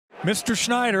Mr.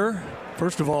 Schneider,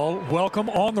 first of all, welcome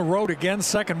on the road again,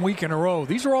 second week in a row.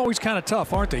 These are always kind of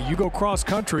tough, aren't they? You go cross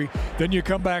country, then you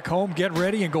come back home, get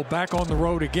ready, and go back on the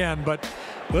road again. But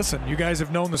listen, you guys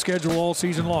have known the schedule all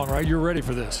season long, right? You're ready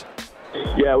for this.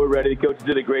 Yeah, we're ready. The coach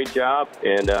did a great job,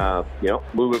 and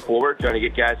moving forward, trying to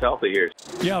get guys healthy here.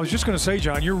 Yeah, I was just going to say,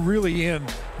 John, you're really in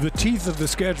the teeth of the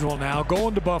schedule now,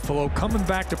 going to Buffalo, coming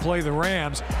back to play the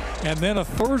Rams, and then a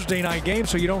Thursday night game,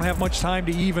 so you don't have much time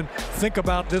to even think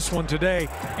about this one today,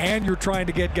 and you're trying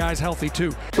to get guys healthy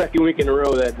too. Second week in a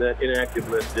row that inactive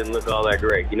list didn't look all that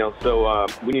great, So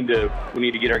we need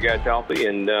to get our guys healthy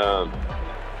and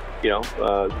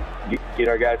get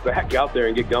our guys back out there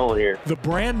and get going here. The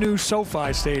brand new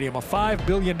SoFi Stadium, a $5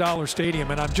 billion stadium,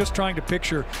 and I'm just trying to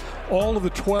picture all of the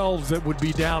 12s that would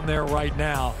be down there right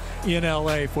now in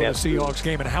LA for the Seahawks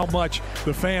game, and how much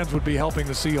the fans would be helping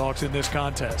the Seahawks in this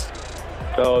contest.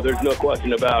 Oh, there's no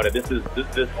question about it.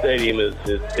 This stadium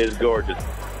is gorgeous.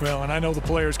 Well, and I know the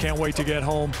players can't wait to get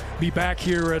home, be back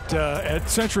here at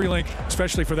CenturyLink,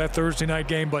 especially for that Thursday night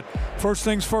game. But first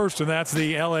things first, and that's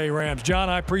the LA Rams. John,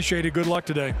 I appreciate it. Good luck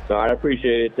today. All right, I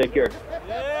appreciate it. Take care.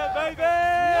 Yeah, baby!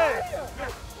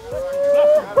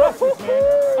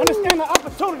 Understand the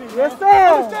opportunity, man. Yes, sir.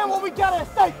 Understand what we got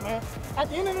at stake, man. At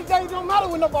the end of the day, it don't matter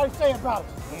what nobody say about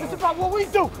it. It's about what we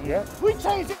do. Yeah. We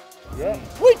change it. Yeah.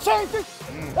 We changed it.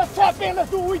 Let's tap in.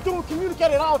 Let's do what we do and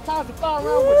communicate at all times and fly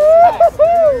around with it.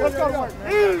 Let's go to work,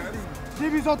 man.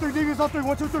 DB's on three. DB's on three.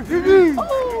 1, 2, 3. DB. You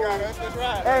got it. That's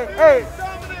right. Hey.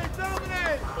 Dominate.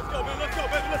 Let's go, man. Let's go,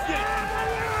 baby. Let's get it.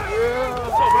 Yeah.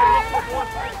 Let's go, baby.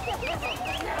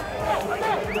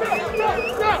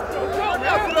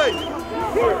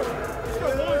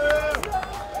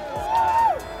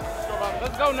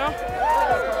 Let's go now.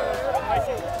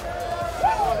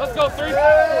 Let's go, 3.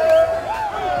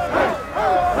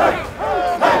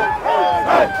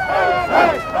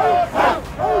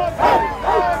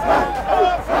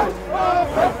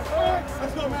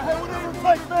 Let's go, man. Hey, whatever it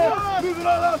takes, man. Leave it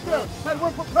all out there. Hey,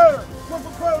 we're prepared.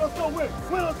 Let's go win.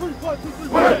 Win on 3, 1, 2, 3,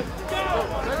 win.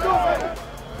 Let's go, man.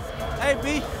 Hey, B.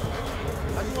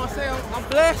 I just want to say I'm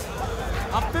blessed.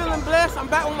 I'm feeling blessed. I'm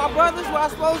back with my brothers where I'm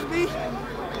supposed to be.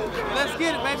 Let's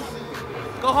get it, baby.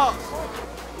 Go Hawks.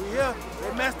 We here.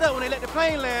 They messed up when they let the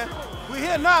plane land. We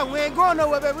here now. We ain't going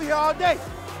nowhere, baby. We here all day.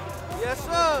 Yes,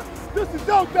 sir. This is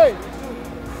your day.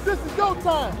 This is your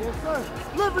time. Yes, sir.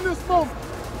 Live in this moment.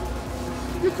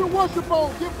 Get your worship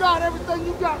on. Give God everything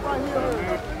you got right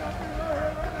here.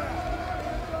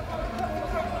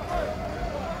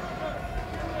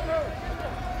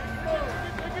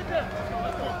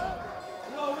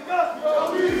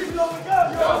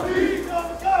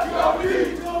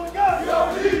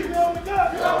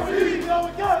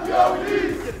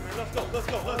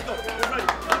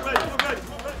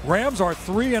 Rams are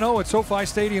 3-0 at SoFi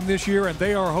Stadium this year, and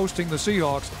they are hosting the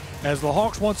Seahawks as the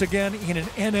Hawks once again in an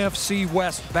NFC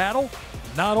West battle,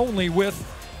 not only with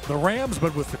the Rams,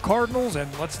 but with the Cardinals, and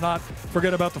let's not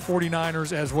forget about the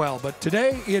 49ers as well. But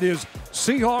today it is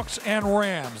Seahawks and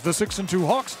Rams, the 6-2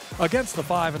 Hawks against the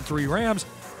 5-3 Rams.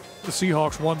 The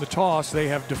Seahawks won the toss. They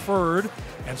have deferred,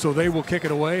 and so they will kick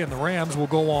it away, and the Rams will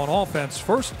go on offense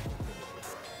first.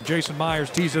 Jason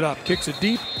Myers tees it up, kicks it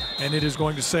deep, and it is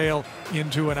going to sail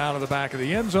into and out of the back of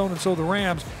the end zone. And so the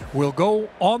Rams will go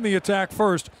on the attack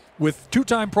first with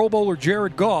two-time Pro Bowler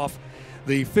Jared Goff,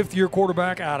 the fifth-year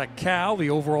quarterback out of Cal,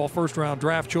 the overall first-round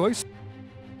draft choice.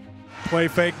 Play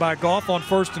fake by Goff on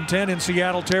 1st and 10 in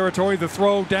Seattle territory. The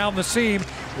throw down the seam,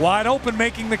 wide open,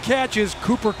 making the catch is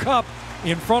Cooper Kupp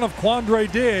in front of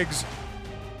Quandre Diggs.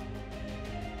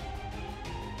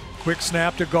 Quick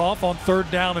snap to Goff on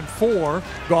 3rd down and 4.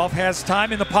 Goff has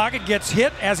time in the pocket, gets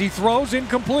hit as he throws,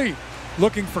 incomplete.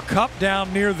 Looking for Kupp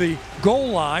down near the goal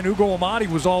line. Ugo Amadi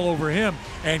was all over him,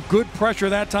 and good pressure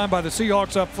that time by the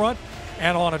Seahawks up front.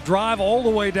 And on a drive all the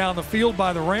way down the field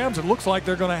by the Rams, it looks like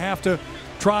they're going to have to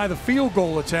try the field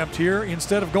goal attempt here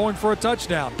instead of going for a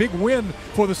touchdown. Big win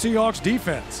for the Seahawks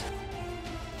defense.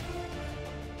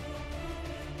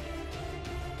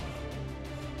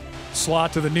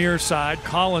 Slot to the near side.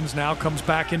 Collins now comes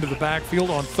back into the backfield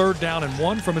on 3rd down and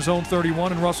 1 from his own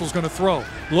 31, and Russell's going to throw.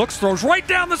 Looks, throws right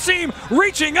down the seam,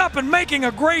 reaching up and making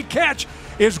a great catch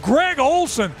is Greg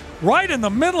Olsen right in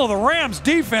the middle of the Rams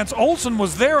defense. Olsen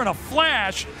was there in a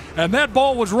flash, and that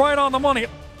ball was right on the money.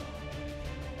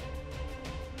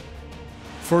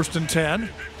 1st and 10.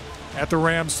 At the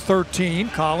Rams 13,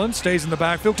 Collins stays in the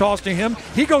backfield, toss to him.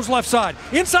 He goes left side,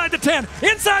 inside the 10,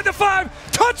 inside the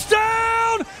 5,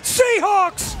 touchdown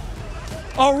Seahawks!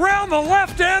 Around the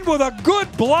left end with a good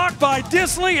block by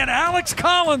Disley, and Alex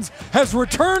Collins has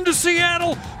returned to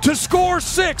Seattle to score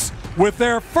 6 with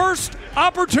their first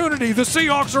opportunity. The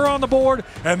Seahawks are on the board,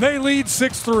 and they lead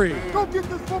 6-3. Go get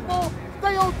this football,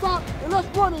 stay on top, and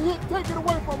let's run and hit. Take it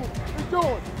away from them. It's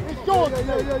yours. It's yours.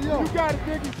 You got it,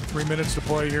 Diggy. 3 minutes to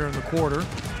play here in the quarter.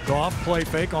 Goff, play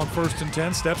fake on 1st and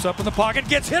 10, steps up in the pocket,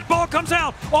 gets hit, ball comes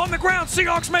out on the ground.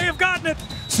 Seahawks may have gotten it.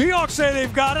 Seahawks say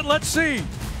they've got it. Let's see.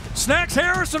 Snacks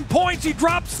Harrison points. He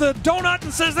drops the donut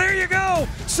and says, there you go.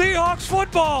 Seahawks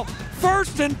football.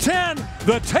 1st and 10.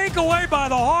 The takeaway by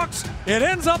the Hawks. It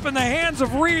ends up in the hands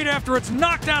of Reed after it's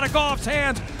knocked out of Goff's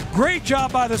hands. Great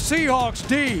job by the Seahawks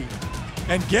D.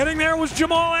 And getting there was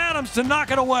Jamal Adams to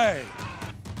knock it away.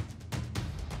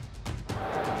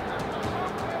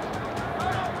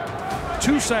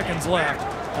 Two seconds left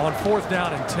on 4th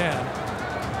down and 10.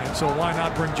 And so why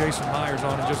not bring Jason Myers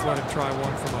on and just let him try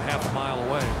one from a half a mile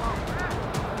away.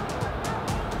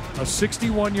 A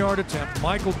 61-yard attempt.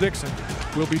 Michael Dixon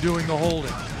will be doing the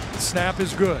holding. Snap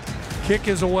is good. Kick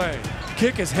is away.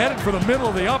 Kick is headed for the middle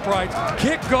of the upright.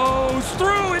 Kick goes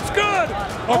through. It's good.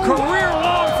 A career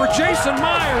long for Jason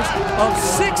Myers of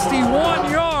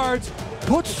 61 yards.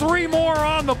 Puts 3 more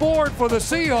on the board for the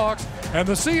Seahawks. And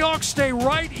the Seahawks stay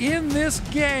right in this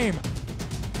game.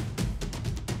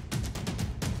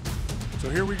 So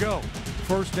here we go.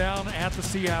 1st down at the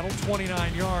Seattle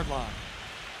 29-yard line.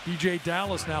 DJ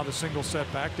Dallas now the single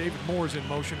setback. David Moore's in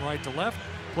motion right to left.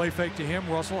 Play fake to him.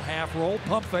 Russell half roll,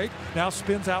 pump fake. Now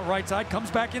spins out right side, comes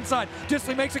back inside.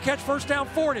 Disley makes a catch, 1st down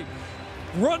 40.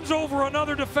 Runs over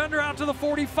another defender out to the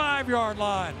 45-yard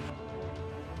line.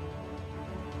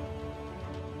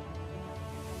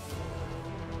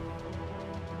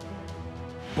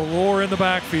 Ballore in the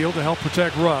backfield to help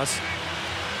protect Russ.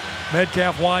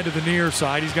 Metcalf wide to the near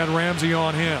side. He's got Ramsey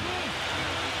on him.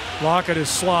 Lockett is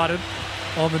slotted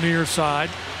on the near side.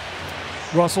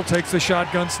 Russell takes the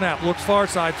shotgun snap. Looks far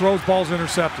side. Throws. Ball's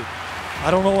intercepted.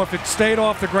 I don't know if it stayed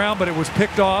off the ground, but it was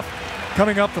picked off.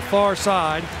 Coming up the far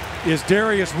side is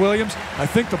Darius Williams. I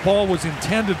think the ball was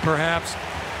intended perhaps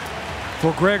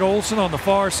for Greg Olsen on the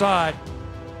far side.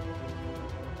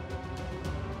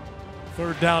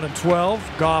 3rd down and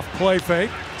 12. Goff play fake.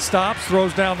 Stops,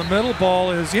 throws down the middle.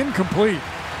 Ball is incomplete.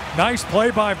 Nice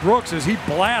play by Brooks as he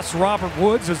blasts Robert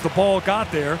Woods as the ball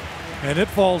got there. And it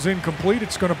falls incomplete.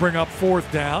 It's going to bring up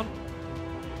 4th down.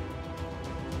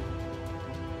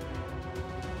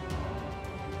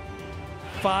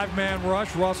 Five-man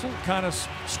rush. Russell kind of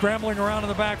scrambling around in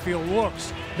the backfield.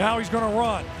 Looks. Now he's going to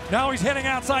run. Now he's heading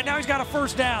outside. Now he's got a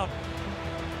 1st down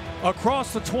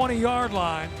across the 20-yard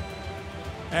line.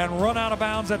 And run out of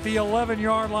bounds at the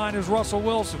 11-yard line is Russell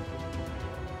Wilson.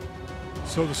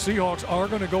 So the Seahawks are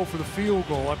going to go for the field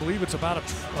goal. I believe it's about a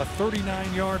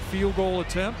 39-yard field goal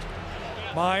attempt.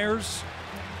 Myers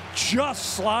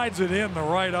just slides it in the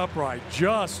right upright,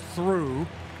 just through.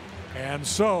 And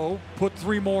so put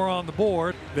 3 more on the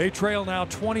board. They trail now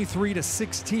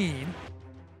 23-16.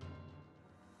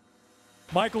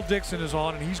 Michael Dixon is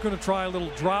on, and he's going to try a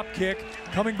little drop kick.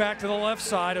 Coming back to the left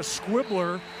side, a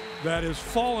squibbler that is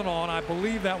fallen on. I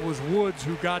believe that was Woods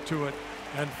who got to it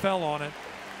and fell on it.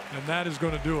 And that is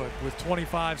going to do it with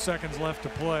 25 seconds left to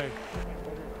play.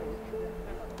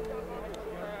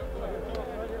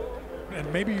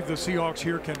 And maybe the Seahawks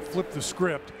here can flip the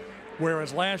script,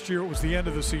 whereas last year it was the end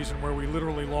of the season where we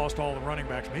literally lost all the running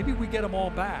backs. Maybe we get them all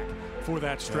back for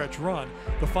that stretch run.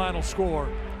 The final score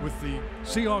with the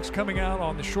Seahawks coming out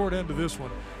on the short end of this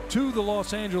one to the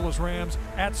Los Angeles Rams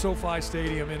at SoFi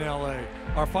Stadium in LA.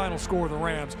 Our final score, the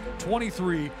Rams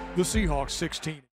 23, the Seahawks 16.